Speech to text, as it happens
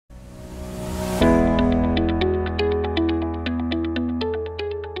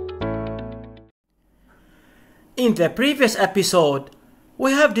In the previous episode,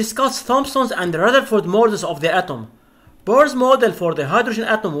 we have discussed Thomson's and Rutherford models of the atom. Bohr's model for the hydrogen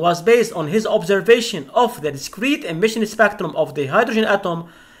atom was based on his observation of the discrete emission spectrum of the hydrogen atom,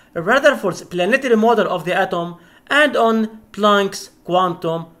 Rutherford's planetary model of the atom, and on Planck's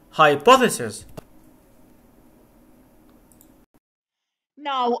quantum hypothesis.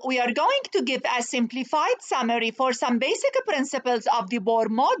 Now, we are going to give a simplified summary for some basic principles of the Bohr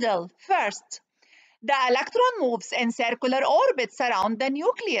model. First, the electron moves in circular orbits around the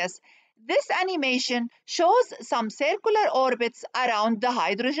nucleus. This animation shows some circular orbits around the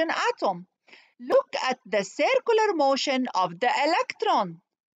hydrogen atom. Look at the circular motion of the electron.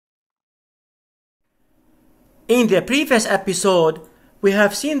 In the previous episode, we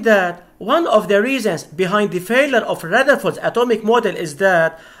have seen that one of the reasons behind the failure of Rutherford's atomic model is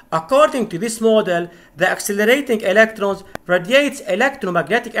that, according to this model, the accelerating electrons radiates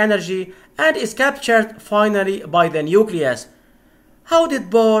electromagnetic energy and is captured finally by the nucleus. How did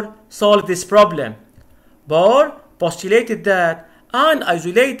Bohr solve this problem? Bohr postulated that an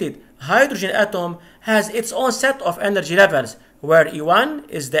isolated hydrogen atom has its own set of energy levels, where E1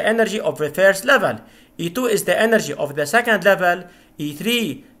 is the energy of the first level, E2 is the energy of the second level,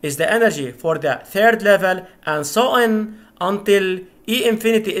 E3 is the energy for the third level, and so on until E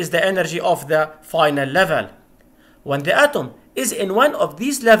infinity is the energy of the final level. When the atom is in one of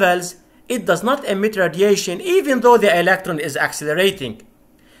these levels, it does not emit radiation even though the electron is accelerating.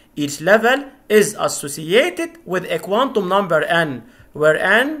 Each level is associated with a quantum number n, where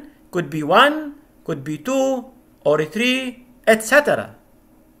n could be 1, could be 2, or 3, etc.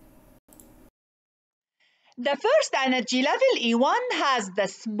 The first energy level, E1, has the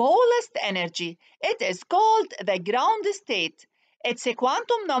smallest energy. It is called the ground state. Its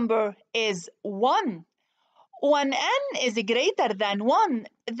quantum number is 1. When n is greater than 1,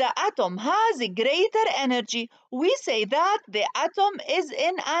 the atom has greater energy. We say that the atom is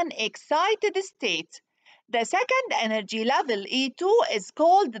in an excited state. The second energy level, E2, is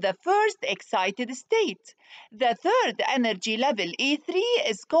called the first excited state. The third energy level, E3,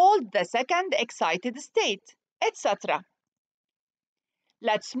 is called the second excited state, etc.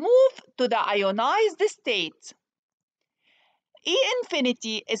 Let's move to the ionized state. E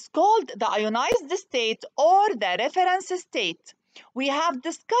infinity is called the ionized state or the reference state. We have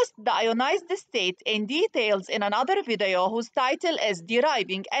discussed the ionized state in details in another video whose title is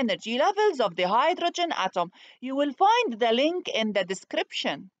Deriving Energy Levels of the Hydrogen Atom. You will find the link in the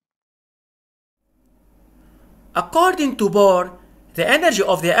description. According to Bohr, the energy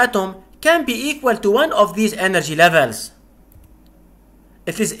of the atom can be equal to one of these energy levels.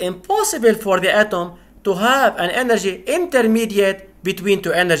 It is impossible for the atom to have an energy intermediate between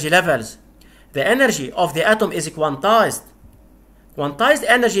two energy levels. The energy of the atom is quantized. Quantized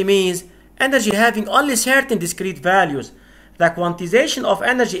energy means energy having only certain discrete values. The quantization of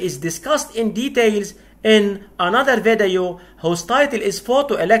energy is discussed in details in another video whose title is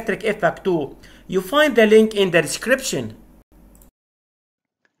Photoelectric Effect 2. You find the link in the description.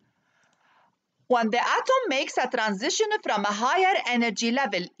 When the atom makes a transition from a higher energy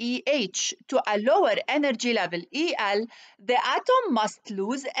level, EH, to a lower energy level, EL, the atom must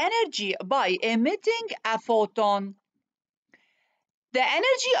lose energy by emitting a photon. The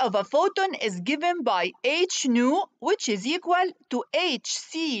energy of a photon is given by h nu, which is equal to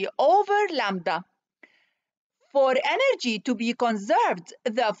hc over lambda. For energy to be conserved,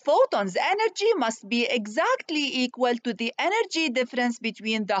 the photon's energy must be exactly equal to the energy difference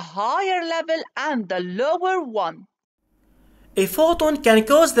between the higher level and the lower one. A photon can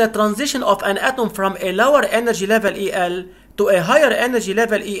cause the transition of an atom from a lower energy level EL to a higher energy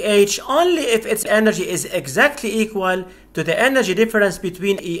level EH only if its energy is exactly equal to the energy difference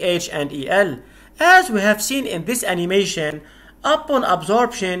between EH and EL. As we have seen in this animation, upon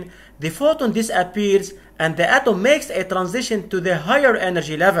absorption, the photon disappears and the atom makes a transition to the higher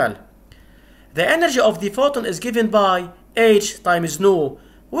energy level. The energy of the photon is given by h times nu,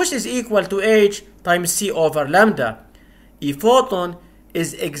 which is equal to h times c over lambda. E photon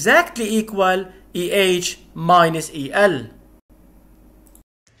is exactly equal EH minus EL.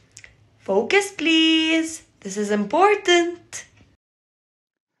 Focus, please. This is important.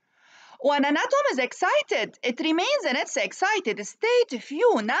 When an atom is excited, it remains in its excited state few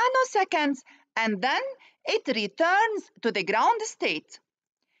nanoseconds and then it returns to the ground state.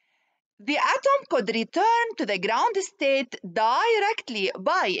 The atom could return to the ground state directly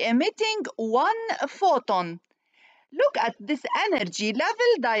by emitting one photon. Look at this energy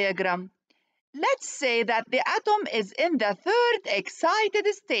level diagram. Let's say that the atom is in the third excited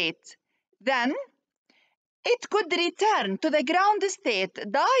state. Then It could return to the ground state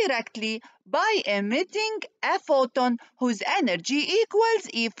directly by emitting a photon whose energy equals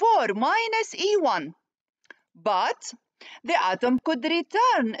E4 minus E1. But the atom could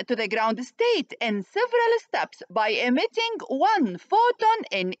return to the ground state in several steps by emitting one photon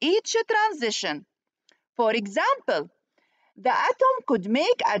in each transition. For example, the atom could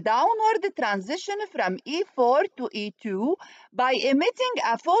make a downward transition from E4 to E2 by emitting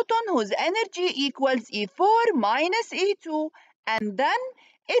a photon whose energy equals E4 minus E2, and then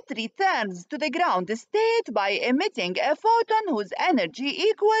it returns to the ground state by emitting a photon whose energy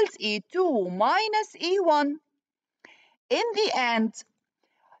equals E2 minus E1. In the end,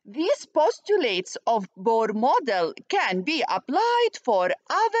 these postulates of Bohr model can be applied for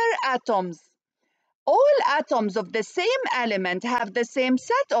other atoms. All atoms of the same element have the same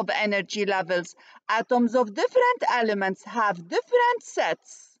set of energy levels. Atoms of different elements have different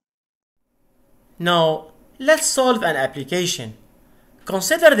sets. Now, let's solve an application.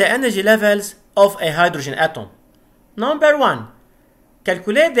 Consider the energy levels of a hydrogen atom. Number 1.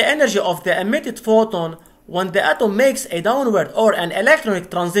 Calculate the energy of the emitted photon when the atom makes a downward or an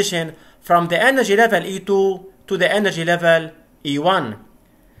electronic transition from the energy level E2 to the energy level E1.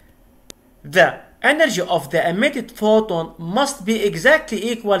 The energy of the emitted photon must be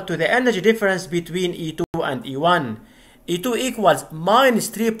exactly equal to the energy difference between E2 and E1. E2 equals minus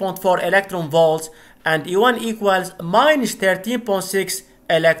 3.4 electron volts and E1 equals minus 13.6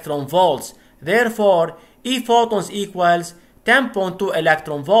 electron volts. Therefore, E photons equals 10.2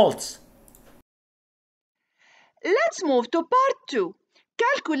 electron volts. Let's move to part 2.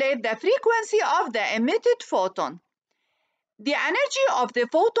 Calculate the frequency of the emitted photon. The energy of the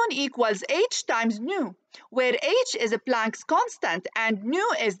photon equals h times nu, where h is Planck's constant and nu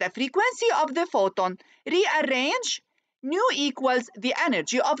is the frequency of the photon. Rearrange. Nu equals the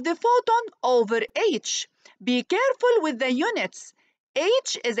energy of the photon over h. Be careful with the units.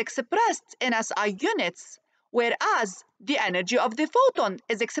 H is expressed in SI units, whereas the energy of the photon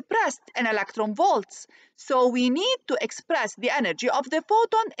is expressed in electron volts. So we need to express the energy of the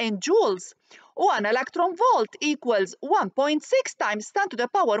photon in joules. 1 electron volt equals 1.6 times 10 to the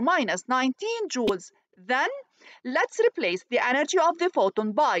power minus 19 joules. Then let's replace the energy of the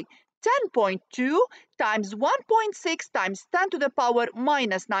photon by 10.2 times 1.6 times 10 to the power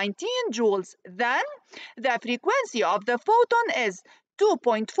minus 19 joules. Then the frequency of the photon is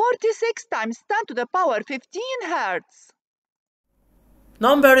 2.46 times 10 to the power 15 hertz.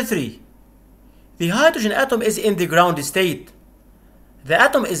 Number 3. The hydrogen atom is in the ground state. The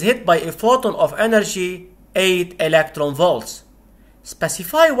atom is hit by a photon of energy 8 electron volts.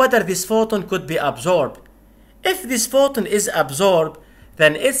 Specify whether this photon could be absorbed. If this photon is absorbed,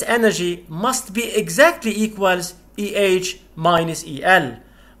 then its energy must be exactly equals EH minus EL.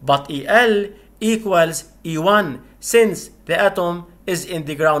 But EL equals E1 since the atom is in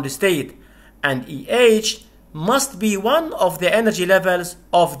the ground state, and EH must be one of the energy levels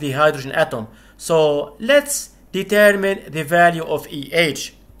of the hydrogen atom. So let's determine the value of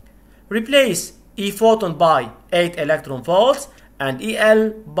EH. Replace E photon by 8 electron volts and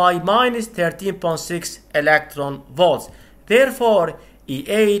EL by minus 13.6 electron volts. Therefore,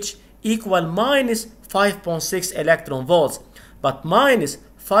 EH equal minus 5.6 electron volts. But minus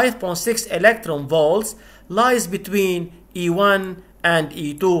 5.6 electron volts lies between E1 and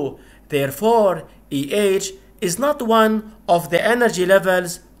E2. Therefore, EH is not one of the energy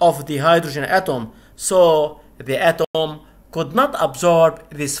levels of the hydrogen atom. So, the atom could not absorb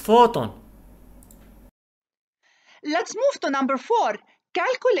this photon. Let's move to number 4.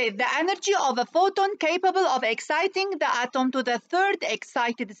 Calculate the energy of a photon capable of exciting the atom to the third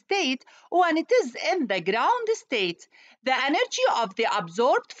excited state when it is in the ground state. The energy of the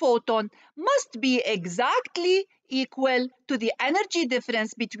absorbed photon must be exactly equal to the energy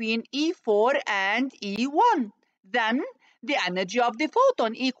difference between E4 and E1. Then, the energy of the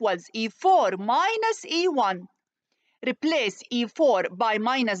photon equals E4 minus E1. Replace E4 by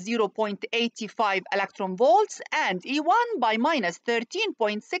minus 0.85 electron volts and E1 by minus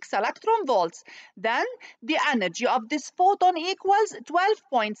 13.6 electron volts. Then the energy of this photon equals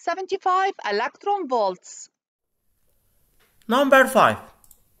 12.75 electron volts. Number 5.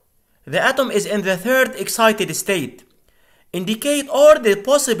 The atom is in the third excited state. Indicate all the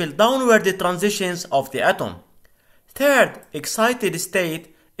possible downward transitions of the atom. Third excited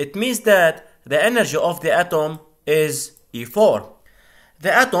state, it means that the energy of the atom is E4.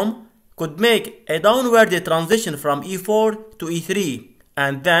 The atom could make a downward transition from E4 to E3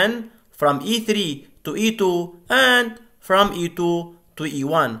 and then from E3 to E2 and from E2 to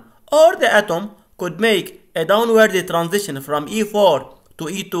E1. Or the atom could make a downward transition from E4 to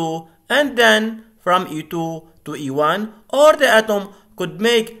E2 and then from E2 to E1, or the atom could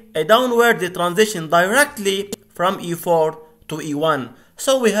make a downward transition directly from E4 to E1.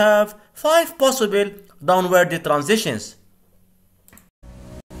 So we have 5 possible downward transitions.